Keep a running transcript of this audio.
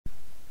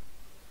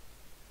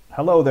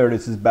Hello there,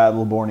 this is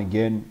Battleborn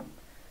again.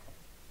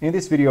 In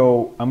this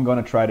video, I'm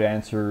gonna try to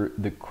answer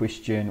the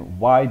question,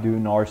 why do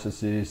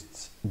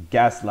narcissists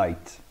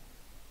gaslight?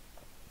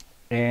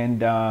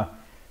 And I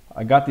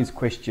got this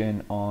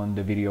question on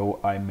the video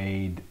I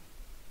made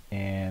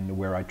and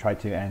where I tried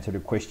to answer the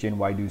question,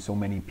 why do so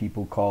many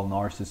people call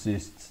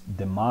narcissists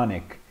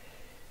demonic?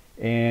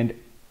 And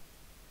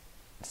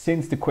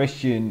since the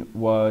question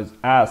was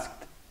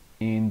asked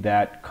in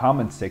that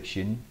comment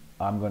section,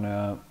 I'm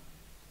gonna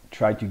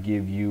try to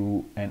give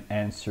you an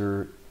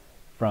answer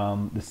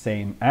from the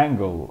same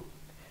angle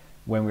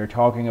when we're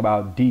talking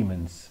about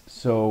demons.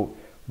 So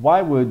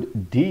why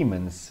would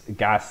demons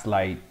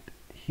gaslight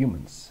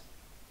humans?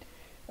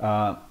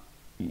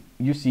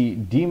 You see,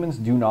 demons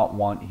do not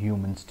want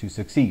humans to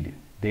succeed.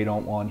 They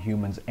don't want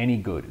humans any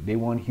good. They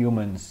want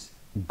humans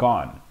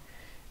gone.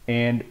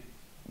 And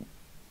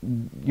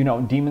you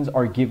know, demons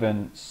are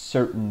given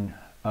certain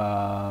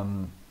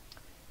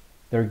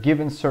they're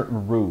given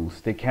certain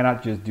rules. They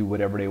cannot just do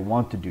whatever they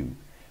want to do.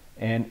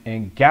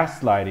 And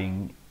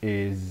gaslighting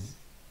is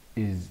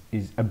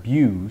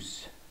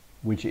abuse,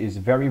 which is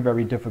very,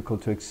 very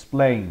difficult to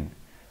explain.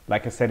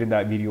 Like I said in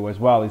that video as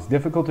well, it's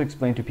difficult to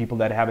explain to people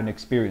that haven't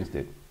experienced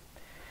it.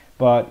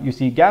 But you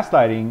see,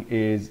 gaslighting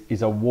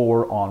is a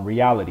war on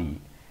reality.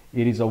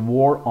 It is a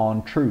war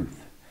on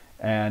truth.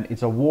 And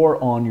it's a war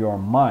on your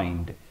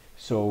mind.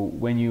 So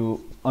when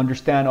you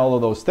understand all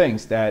of those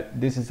things,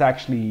 that this is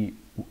actually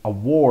a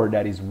war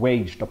that is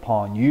waged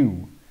upon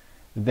you,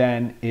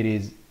 then it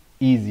is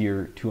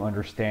easier to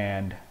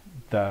understand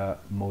the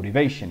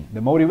motivation.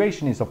 The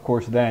motivation is, of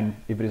course, then,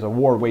 if it is a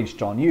war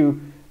waged on you,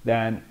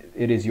 then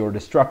it is your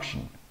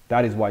destruction.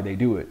 That is why they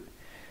do it.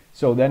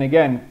 So then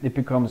again, it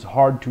becomes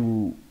hard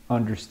to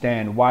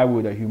understand why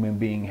would a human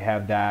being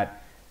have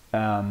that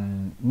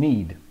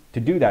need to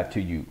do that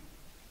to you.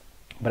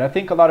 But I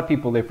think a lot of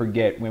people, they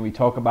forget when we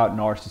talk about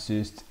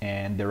narcissists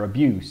and their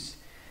abuse,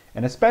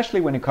 and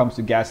especially when it comes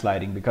to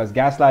gaslighting, because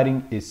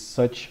gaslighting is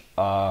such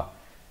a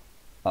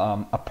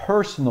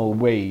personal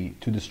way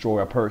to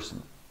destroy a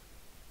person.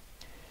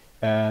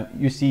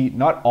 You see,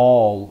 not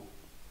all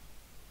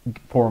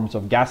forms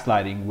of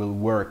gaslighting will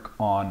work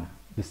on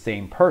the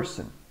same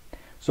person.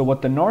 So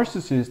what the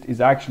narcissist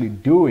is actually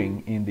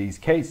doing in these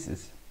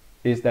cases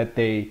is that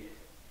they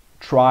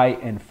try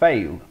and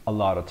fail a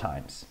lot of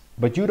times.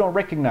 But you don't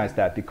recognize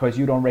that because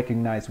you don't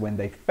recognize when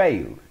they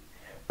fail.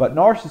 But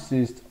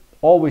narcissists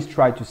always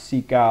try to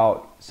seek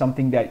out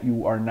something that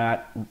you are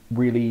not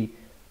really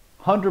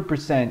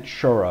 100%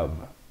 sure of.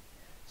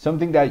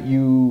 Something that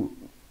you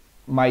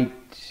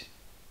might,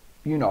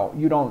 you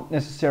don't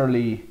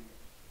necessarily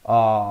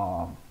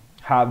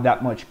have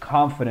that much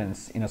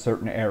confidence in a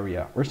certain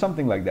area or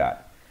something like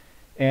that.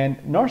 And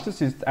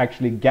narcissists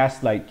actually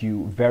gaslight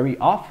you very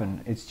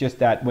often. It's just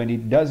that when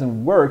it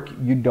doesn't work,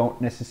 you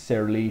don't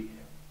necessarily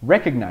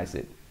recognize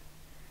it.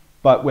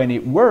 But when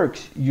it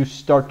works, you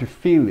start to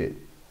feel it.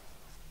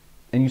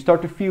 And you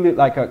start to feel it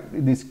like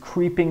this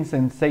creeping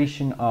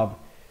sensation of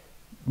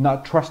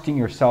not trusting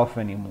yourself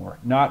anymore,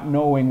 not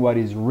knowing what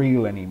is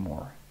real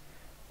anymore.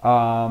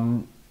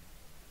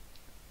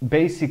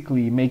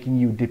 Basically making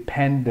you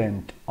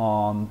dependent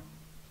on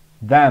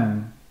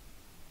them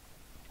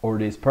or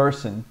this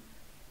person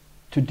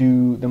to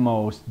do the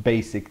most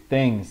basic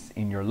things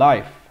in your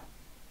life.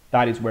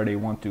 That is where they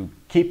want to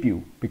keep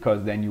you,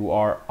 because then you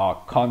are a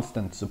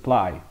constant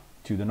supply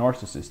to the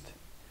narcissist.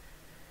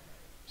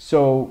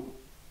 So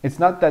it's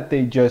not that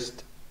they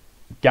just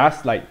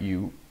gaslight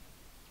you.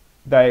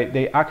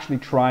 They actually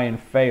try and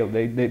fail.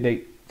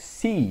 They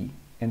see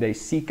and they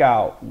seek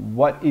out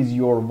what is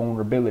your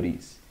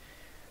vulnerabilities.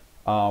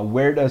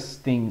 Where does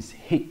things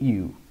hit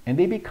you? And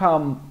they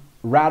become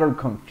rather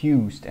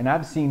confused. And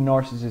I've seen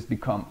narcissists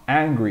become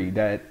angry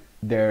that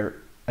their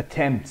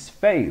attempts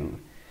fail.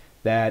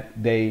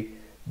 That they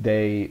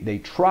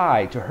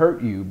try to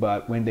hurt you,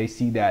 but when they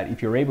see that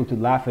if you're able to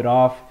laugh it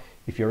off,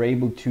 if you're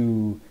able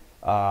to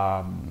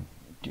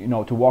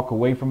to walk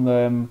away from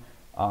them,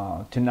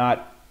 to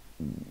not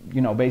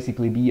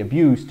basically be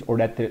abused, or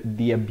that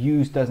the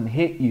abuse doesn't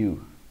hit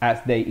you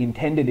as they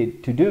intended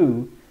it to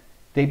do,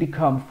 they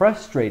become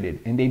frustrated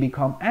and they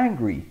become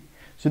angry.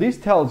 So this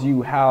tells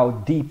you how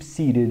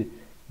deep-seated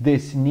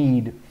this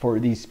need for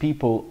these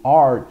people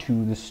are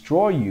to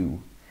destroy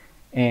you.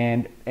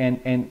 And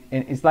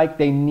it's like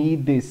they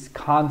need this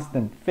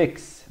constant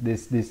fix,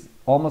 this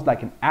almost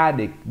like an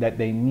addict, that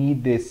they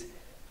need this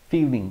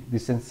feeling,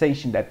 this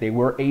sensation that they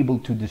were able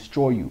to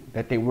destroy you,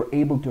 that they were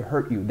able to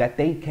hurt you, that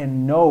they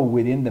can know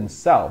within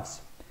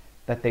themselves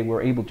that they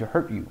were able to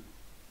hurt you.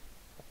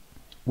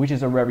 Which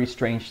is a very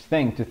strange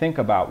thing to think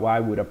about. Why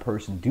would a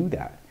person do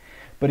that?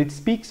 But it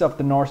speaks of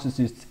the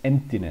narcissist's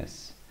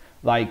emptiness.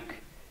 Like,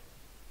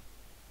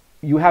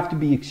 you have to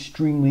be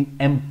extremely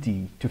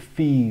empty to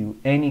feel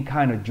any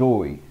kind of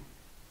joy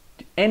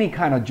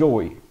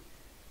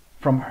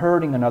from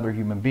hurting another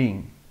human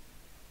being.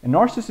 And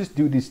narcissists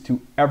do this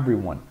to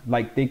everyone.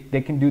 Like they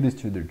can do this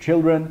to their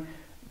children,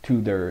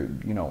 to their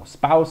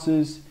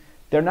spouses.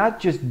 They're not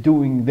just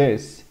doing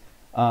this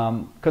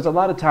Because a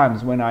lot of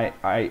times when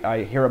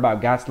I hear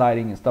about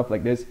gaslighting and stuff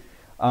like this,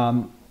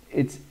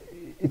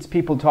 it's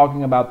people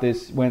talking about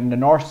this when the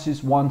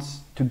narcissist wants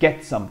to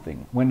get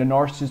something, when the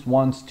narcissist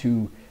wants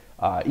to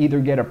either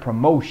get a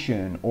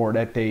promotion or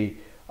that they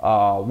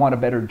want a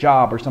better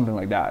job or something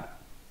like that.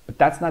 But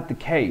that's not the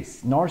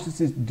case.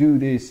 Narcissists do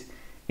this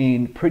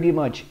in pretty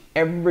much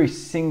every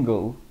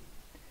single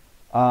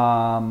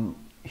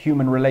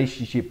human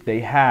relationship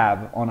they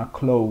have on a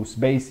close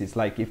basis.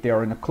 Like if they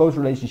are in a close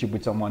relationship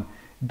with someone,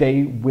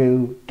 they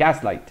will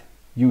gaslight,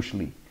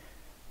 usually.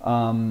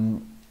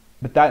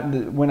 But that,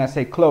 when I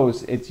say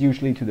close, it's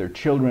usually to their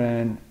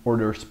children or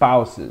their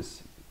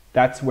spouses.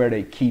 That's where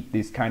they keep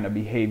this kind of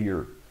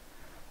behavior.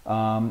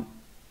 But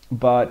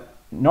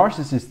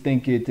narcissists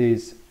think it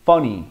is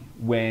funny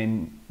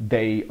when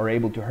they are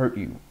able to hurt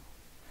you.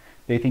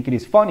 They think it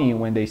is funny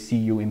when they see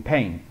you in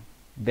pain.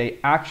 They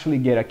actually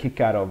get a kick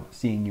out of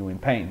seeing you in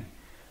pain.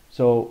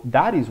 So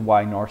that is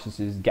why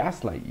narcissists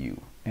gaslight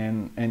you.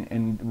 And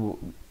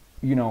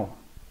you know,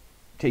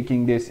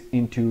 taking this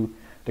into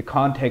the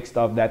context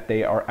of that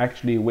they are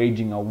actually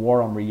waging a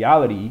war on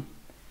reality.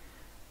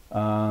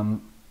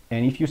 And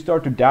if you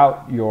start to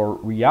doubt your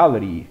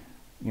reality,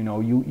 you know,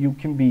 you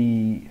can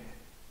be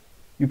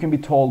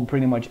told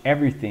pretty much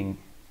everything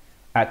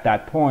at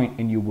that point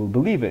and you will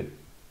believe it.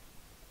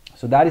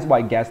 So that is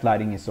why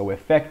gaslighting is so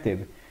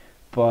effective.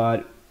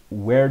 But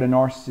where the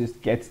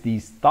narcissist gets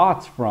these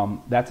thoughts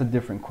from, that's a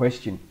different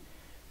question,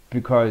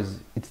 because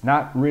it's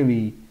not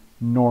really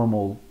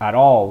normal at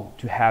all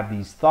to have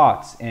these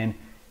thoughts, and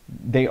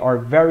they are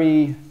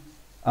very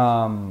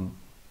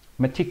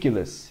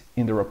meticulous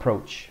in their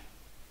approach.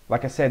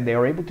 Like I said, they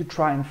are able to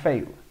try and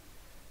fail.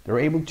 They're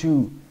able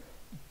to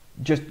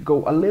just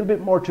go a little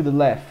bit more to the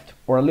left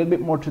or a little bit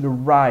more to the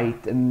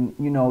right, and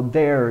you know,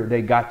 there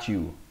they got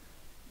you,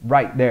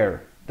 right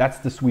there. That's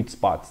the sweet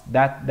spots.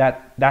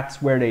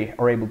 That's where they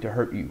are able to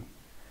hurt you,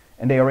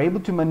 and they are able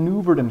to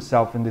maneuver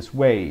themselves in this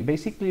way,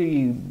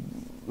 basically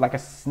like a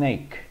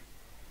snake.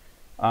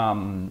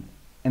 And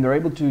they're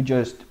able to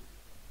just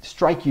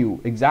strike you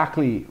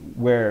exactly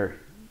where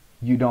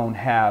you don't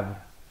have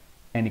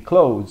any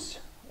clothes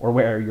or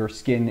where your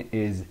skin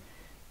is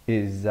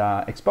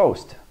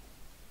exposed.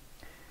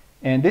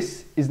 And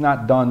this is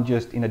not done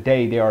just in a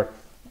day. They are,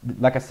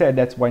 like I said,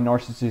 that's why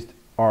narcissists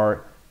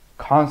are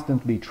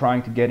constantly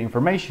trying to get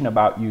information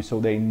about you, so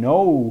they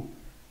know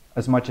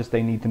as much as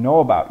they need to know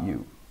about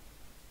you.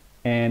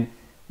 And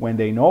when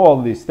they know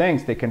all these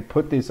things, they can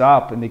put this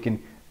up, and they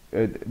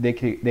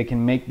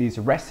can make this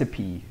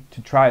recipe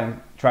to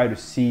try to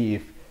see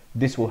if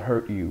this will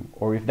hurt you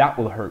or if that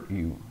will hurt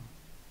you.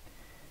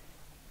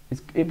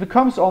 It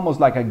becomes almost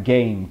like a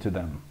game to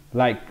them.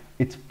 Like,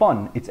 it's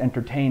fun, it's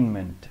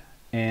entertainment,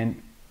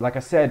 and like I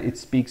said, it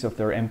speaks of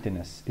their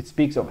emptiness. It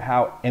speaks of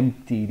how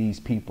empty these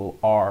people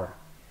are.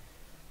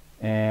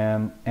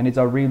 And it's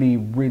a really,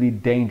 really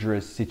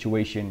dangerous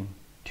situation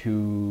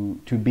to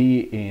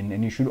be in.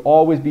 And you should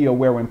always be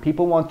aware when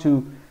people want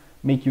to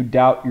make you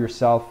doubt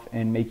yourself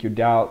and make you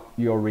doubt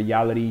your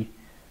reality.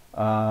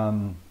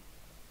 And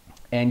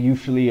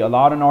usually a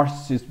lot of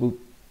narcissists will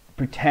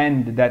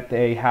pretend that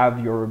they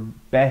have your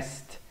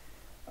best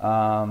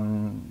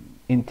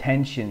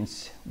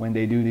intentions when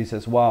they do this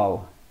as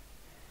well.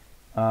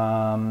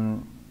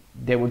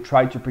 They will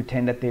try to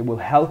pretend that they will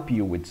help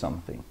you with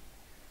something.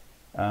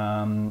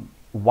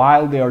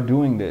 While they are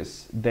doing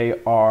this,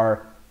 they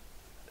are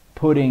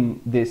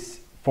putting this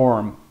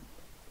form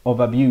of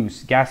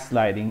abuse,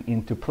 gaslighting,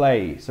 into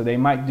play. So they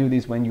might do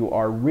this when you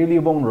are really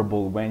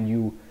vulnerable, when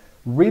you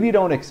really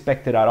don't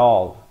expect it at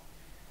all.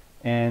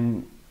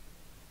 And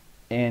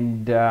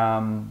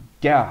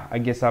yeah, I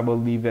guess I will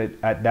leave it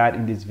at that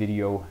in this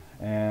video.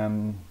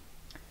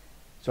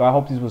 So I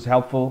hope this was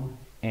helpful,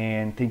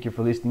 and thank you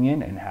for listening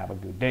in, and have a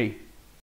good day.